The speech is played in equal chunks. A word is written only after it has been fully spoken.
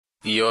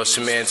Yo, it's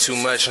your man Too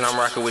Much, and I'm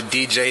rocking with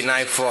DJ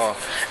Nightfall.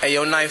 Hey,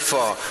 yo,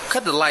 Nightfall,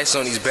 cut the lights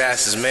on these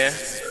bastards, man.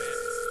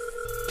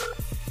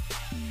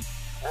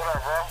 What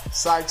up, bro?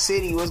 Cyco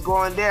City, what's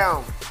going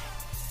down?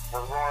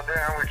 What's going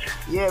down with you?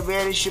 Yeah,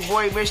 man, it's your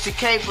boy, Mr.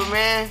 Caypre,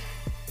 man.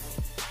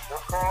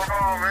 What's going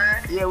on,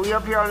 man? Yeah, we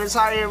up here on this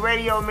high-end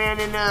radio,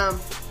 man, and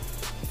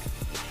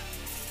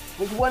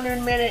was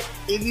wondering, man,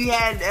 if you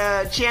had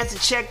a chance to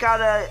check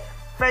out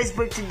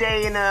Facebook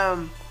today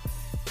and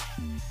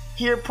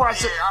hear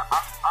parts of...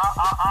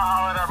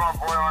 I'll let my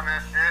boy on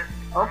this shit.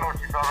 I know what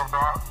you're talking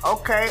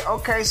about.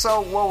 Okay.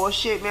 So, well,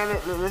 shit, man.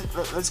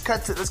 Let's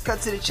cut to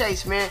the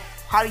chase, man.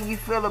 How do you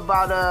feel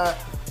about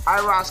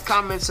I-Rocc's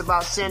comments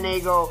about San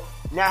Diego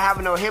not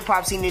having no hip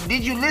hop scene? And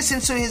did you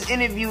listen to his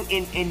interview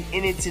in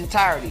its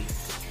entirety?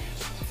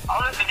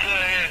 I listened to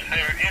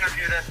his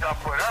interview that y'all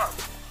put up.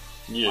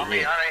 Yeah, I mean,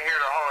 I didn't hear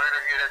the whole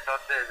interview that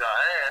y'all said y'all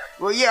had.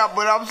 Well, yeah,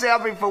 but I'm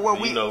saying, for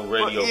what radio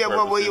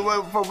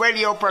purposes. for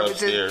radio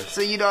purposes. Upstairs.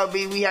 So you know,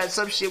 we had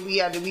some shit we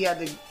had to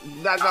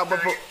knock out.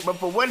 But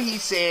for what he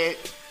said,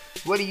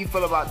 what do you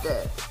feel about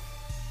that?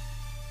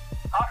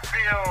 I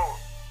feel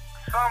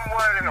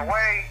somewhat in a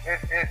way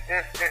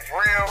it's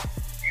real.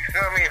 You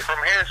feel me from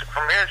his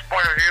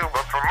point of view,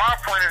 but from my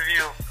point of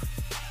view,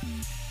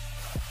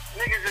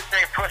 niggas just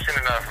ain't pushing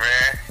enough,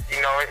 man. You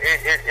know,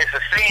 it's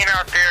a scene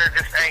out there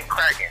just ain't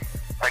cracking.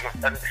 Like,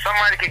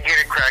 somebody could get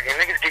it cracking,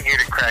 niggas could get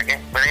it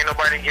cracking, but ain't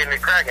nobody getting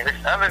it cracking.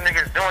 There's other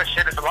niggas doing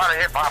shit. There's a lot of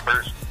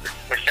hip-hoppers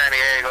in San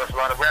Diego. There's a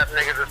lot of rap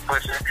niggas that's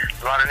pushing. There's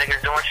a lot of niggas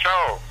doing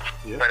shows.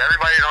 Yeah. But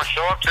everybody don't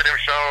show up to them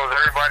shows.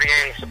 Everybody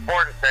ain't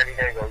supporting San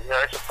Diego. You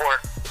know, they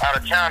support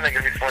out-of-town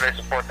niggas before they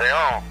support their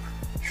own.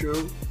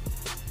 True.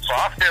 So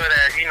I feel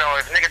that, you know,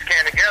 if niggas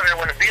came together, it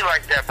wouldn't be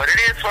like that. But it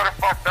is sort of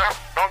fucked up.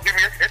 Don't give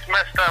me, it's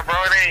messed up,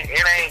 bro. It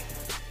ain't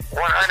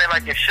 100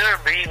 like it should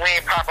be. We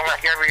ain't popping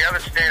like every other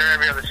state or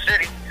every other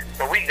city,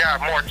 but we got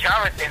more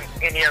talent than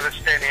any other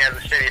state,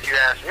 if you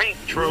ask me.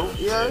 True.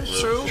 Yeah,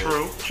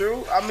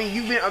 true. I mean,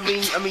 you've been.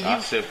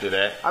 I sip to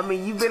that. I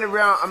mean, you've been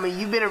around.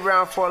 You've been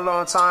around for a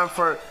long time.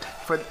 For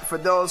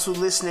those who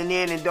listening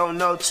in and don't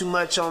know too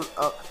much about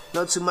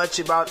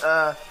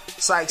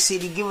Cyco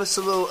City, give us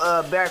a little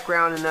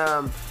background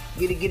and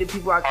get the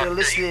people out there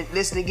listening.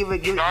 Give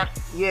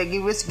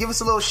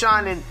us a little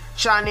shine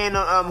in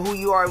on who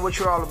you are and what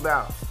you're all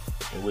about.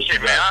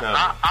 Shit, man,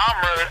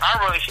 I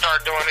really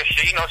started doing this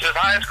shit, you know, since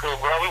high school,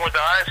 bro. We went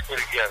to high school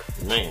together.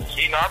 Man.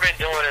 You know, I've been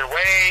doing it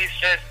way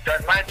since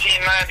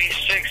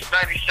 1996,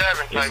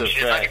 97 type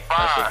shit, 95.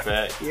 That's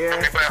a fact. Yeah.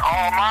 I mean, but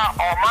all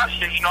my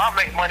shit, you know, I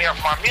make money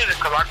off my music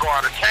because I go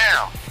out of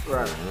town.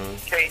 Right.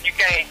 Okay,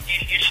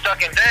 you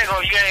stuck in Dago,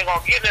 you ain't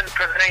gonna get in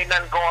because there ain't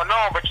nothing going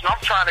on. But you know,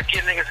 I'm trying to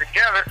get niggas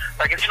together.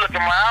 Like if you look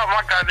at my album,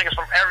 I got niggas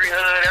from every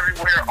hood,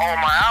 everywhere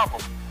on my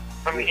album.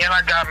 I mean, and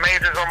I got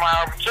majors on my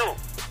album too.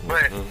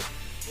 But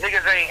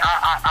niggas ain't.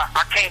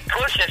 I can't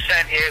push in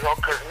San Diego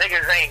because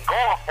niggas ain't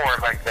going for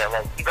it like that.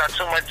 Like you got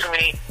too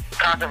many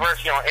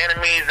controversy on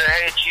enemies that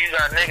hate you. You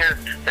got niggas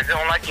that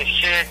don't like your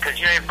shit because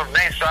you ain't from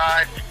their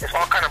side. It's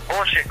all kind of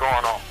bullshit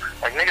going on.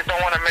 Like, niggas don't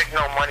want to make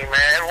no money,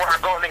 man. Everywhere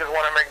I go, niggas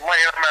want to make money.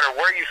 No matter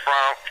where you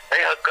from, they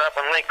hook up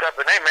and link up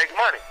and they make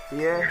money.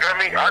 Yeah. You feel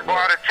me? I go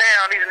out of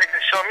town, these niggas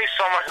show me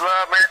so much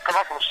love, man,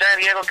 because I'm from San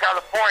Diego,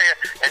 California,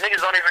 and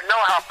niggas don't even know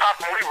how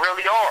poppin' we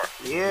really are.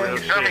 Yeah. You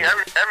feel me?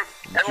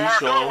 Everywhere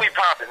I go, we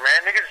poppin', man.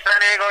 Niggas in San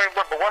Diego,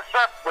 but what's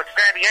up with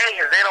San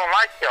Diego? They don't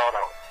like y'all,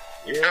 though.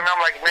 You feel me?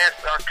 I'm like, man,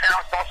 our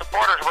towns don't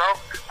support us, bro.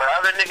 But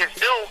other niggas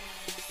do.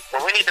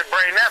 But we need to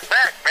bring that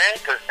back,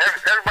 man, because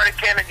everybody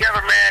came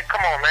together, man.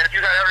 Come on, man. If you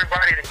got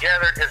everybody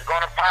together, it's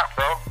going to pop,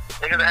 bro.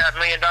 Niggas that have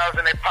 $1 million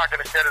in their pocket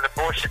instead of the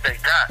bullshit they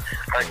got.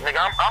 Like, nigga,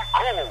 I'm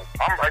cool.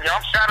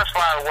 I'm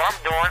satisfied with what I'm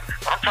doing.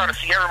 I'm trying to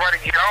see everybody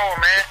get on,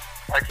 man.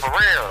 Like, for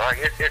real. Like,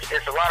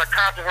 it's a lot of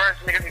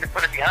controversy. Niggas need to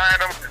put it behind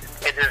them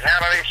and just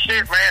handle their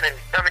shit, man, and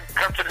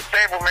come to the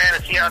table, man,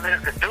 and see how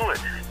niggas can do it.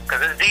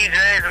 Because there's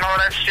DJs and all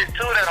that shit,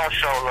 too, that don't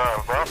show love,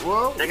 bro.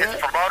 Well, niggas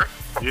yeah. Promoters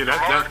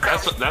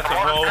that's a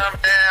whole...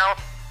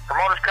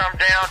 Promoters come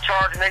down,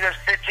 charge niggas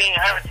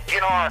 $1,500 to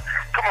get on.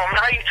 Come on,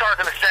 man, how you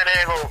charging a San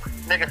Diego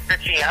nigga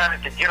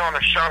 $1,500 to get on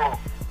the show?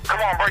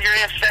 Come on, bro, you're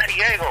in San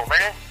Diego,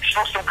 man.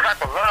 Show some type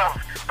of love.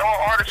 Throw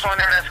artists on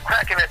there that's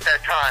cracking at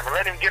that time and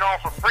let him get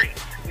on for free.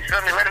 You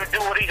feel me? Let him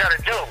do what he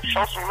gotta do.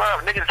 Show some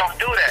love. Niggas don't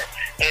do that.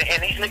 And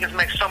these niggas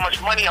make so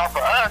much money off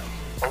of us,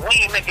 but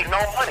we ain't making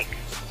no money.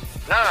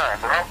 Nah,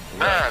 bro.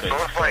 Nah. So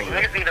it's like,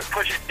 niggas need to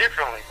push it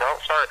differently, bro.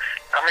 So,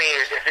 I mean,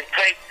 if it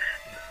take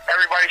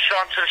everybody show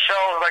up to the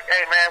show, like,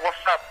 hey, man,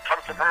 what's up?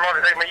 Come to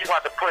promoters. Hey, man, you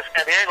got to put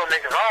San Diego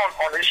niggas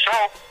on this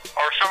show,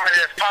 or somebody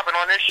that's popping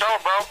on this show,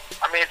 bro.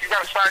 I mean, if you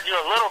got to charge you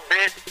a little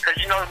bit, because,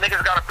 you know,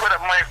 niggas got to put up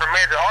money for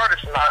major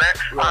artists and all that,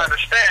 right. I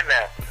understand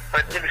that.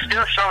 But niggas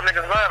still show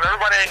niggas love.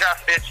 Everybody ain't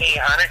got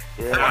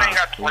 $1,500. Everybody ain't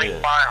got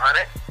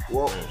 $2,500.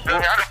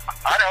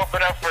 I'd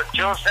open up for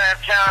Jill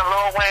Santana,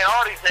 Lil Wayne,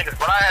 all these niggas,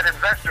 but I had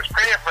investors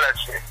paying for that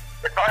shit.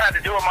 If I had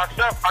to do it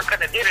myself, I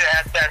couldn't have did it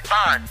at that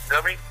time.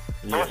 Feel me?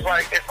 So it's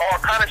like, it's all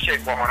kind of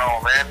shit going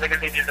on, man.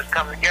 Niggas need to just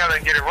come together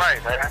and get it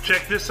right, man.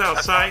 Check this out,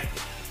 Cyco.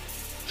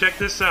 check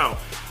this out.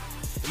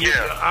 Yeah.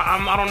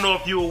 I don't know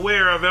if you're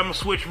aware of it. I'm going to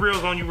switch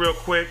reels on you real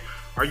quick.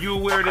 Are you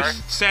aware of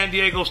this San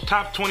Diego's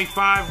top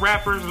 25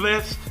 rappers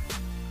list?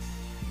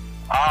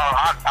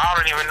 I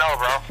don't even know,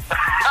 bro.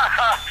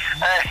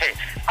 Hey,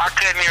 I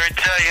couldn't even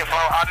tell you if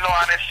I know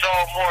I done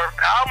sold more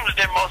albums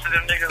than most of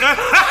them niggas.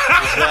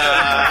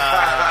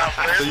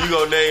 So you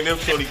gonna name them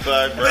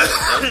 25, bro?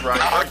 That's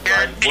right. I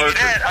guarantee you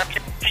that. I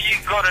guarantee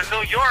you go to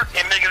New York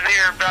and niggas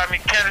hear about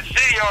me, Kansas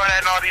City, all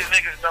that, and all these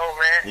niggas know,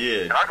 man.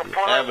 Yeah. And I can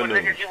pull up with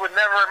niggas you would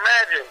never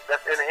imagine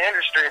that's in the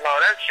industry and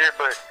all that shit,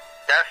 but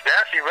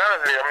that's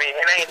irrelevant. I mean,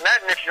 it ain't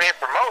nothing if you ain't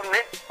promoting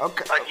it.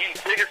 Okay. Like you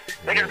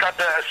niggas got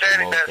the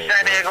San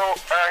Diego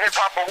Hip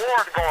Hop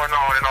Awards going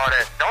on and all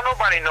that. Don't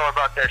nobody know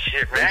about that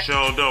shit, man. They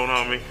sure don't,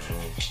 homie.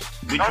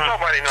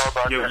 Nobody know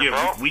about that,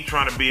 bro. We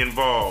trying to be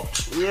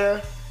involved. Yeah.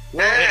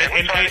 All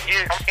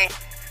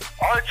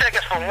it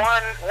takes is for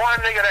one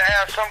nigga to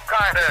have some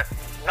kind of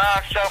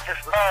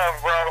non-selfish love,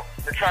 bro,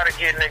 to try to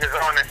get niggas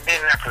on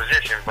in that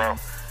position, bro.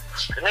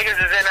 The niggas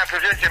is in that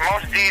position.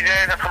 Most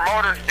DJs and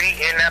promoters be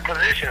in that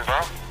position, bro.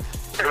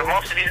 Because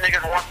most of these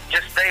niggas want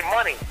just their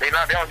money. They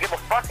don't give a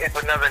fuck if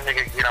another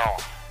nigga get on.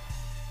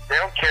 They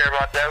don't care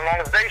about that as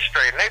long as they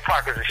straight and their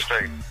pockets are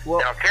straight.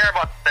 They don't care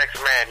about the next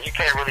man. You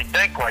can't really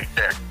think like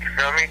that. You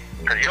feel me?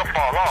 Because you'll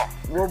fall off.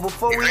 Well,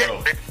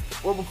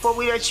 before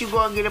we let you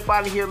go and get up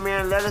out of here,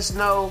 man, let us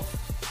know.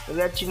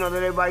 Let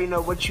everybody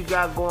know what you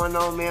got going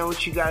on, man.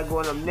 What you got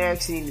going up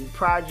next? Any new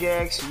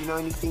projects? You know,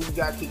 anything you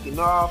got kicking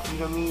off? You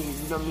know what I mean?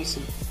 You know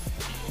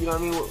what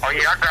I mean? Oh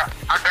yeah,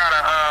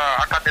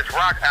 I got this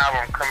rock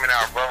album coming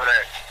out, bro.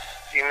 That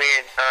me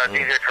and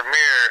DJ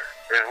Premier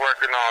is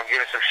working on,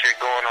 getting some shit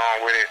going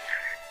on with it.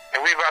 And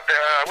we about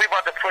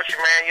to push it,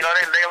 man. You know,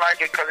 they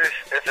like it because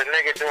it's a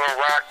nigga doing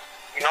rock.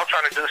 You know, I'm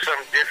trying to do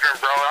something different,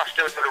 bro. I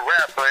still do the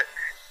rap, but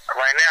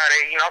right now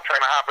I'm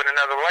trying to hop in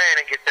another lane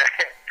and get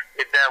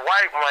that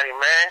white money,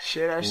 man.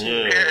 Shit, that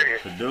shit.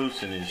 Yeah,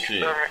 producing and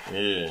shit.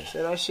 Yeah.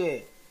 Shit, that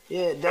shit.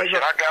 Yeah, I got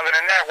other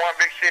than that, One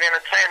Big City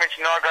Entertainment.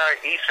 You know, I got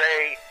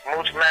Issei,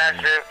 Mooch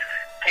Massive,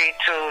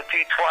 T2,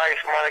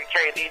 T-Twice, Money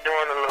KD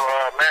doing a little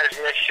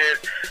management shit.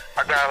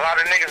 I got a lot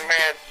of niggas,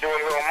 man,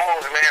 doing little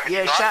moves, man.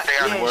 Yeah,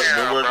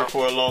 been working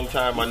for a long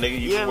time, my nigga.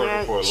 You been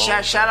working for a long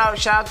time. Shout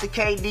out to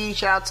KD,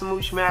 shout out to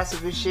Mooch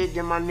Massive and shit.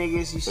 Then my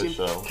niggas, you see,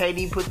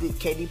 KD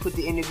put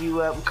the interview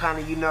up and kind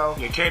of, you know.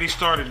 Yeah, KD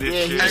started this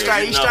shit. He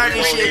started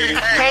this shit.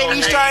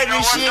 KD started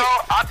this shit.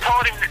 I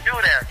told him to do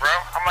that, bro.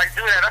 I'm like,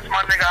 do that. That's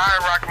my nigga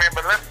I-Rocc, man.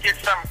 But let's get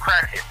something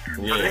cracking.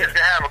 So niggas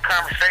can have a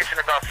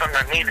conversation about something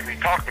that needs to be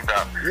talked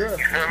about. Yeah.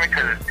 You feel me?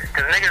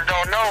 Because niggas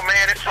don't know,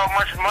 man. It's so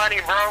much money,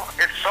 bro.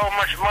 It's so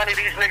much money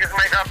these niggas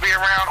make up be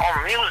around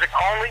on music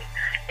only.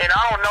 And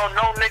I don't know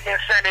no nigga in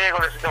San Diego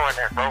that's doing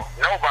that, bro.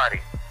 Nobody.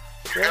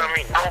 You feel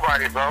me?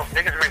 Nobody, bro.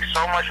 Niggas make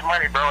so much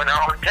money, bro. And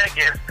all it takes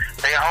is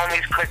they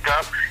homies click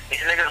up.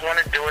 These niggas want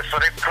to do it, so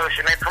they push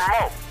and they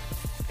promote.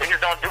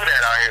 Niggas don't do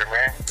that out here,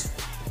 man.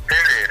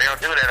 Period. They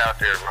don't do that out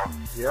there, bro.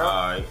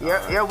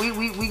 Yeah, we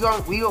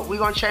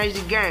gonna change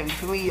the game.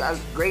 For me,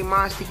 great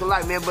minds think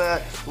alike, man.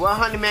 But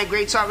 100, man,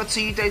 great talking to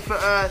you. Thanks for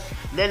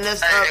letting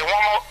us. And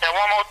one more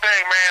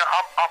thing, man.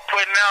 I'm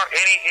putting out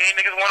any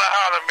niggas want to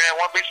holler, man.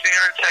 One Big City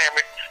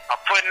Entertainment.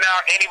 I'm putting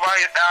out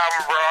anybody's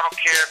album, bro. I don't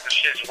care if the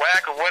shit's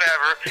whack or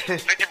whatever.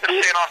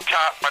 50% off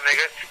top, my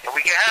nigga, and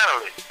we can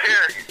handle it.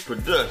 Period.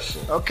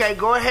 Production. Okay,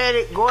 go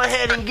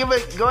ahead and give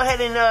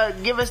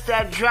us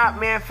that drop,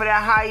 man, for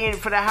that high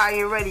end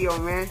radio,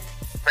 man.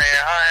 Man,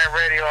 high-end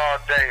radio all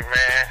day,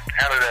 man.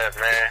 Handle that,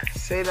 man.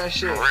 Say that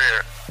shit. For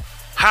real.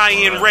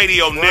 High-end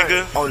radio,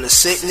 nigga. On the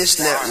Sickness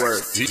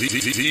Network.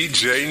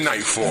 DJ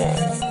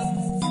Nightfall.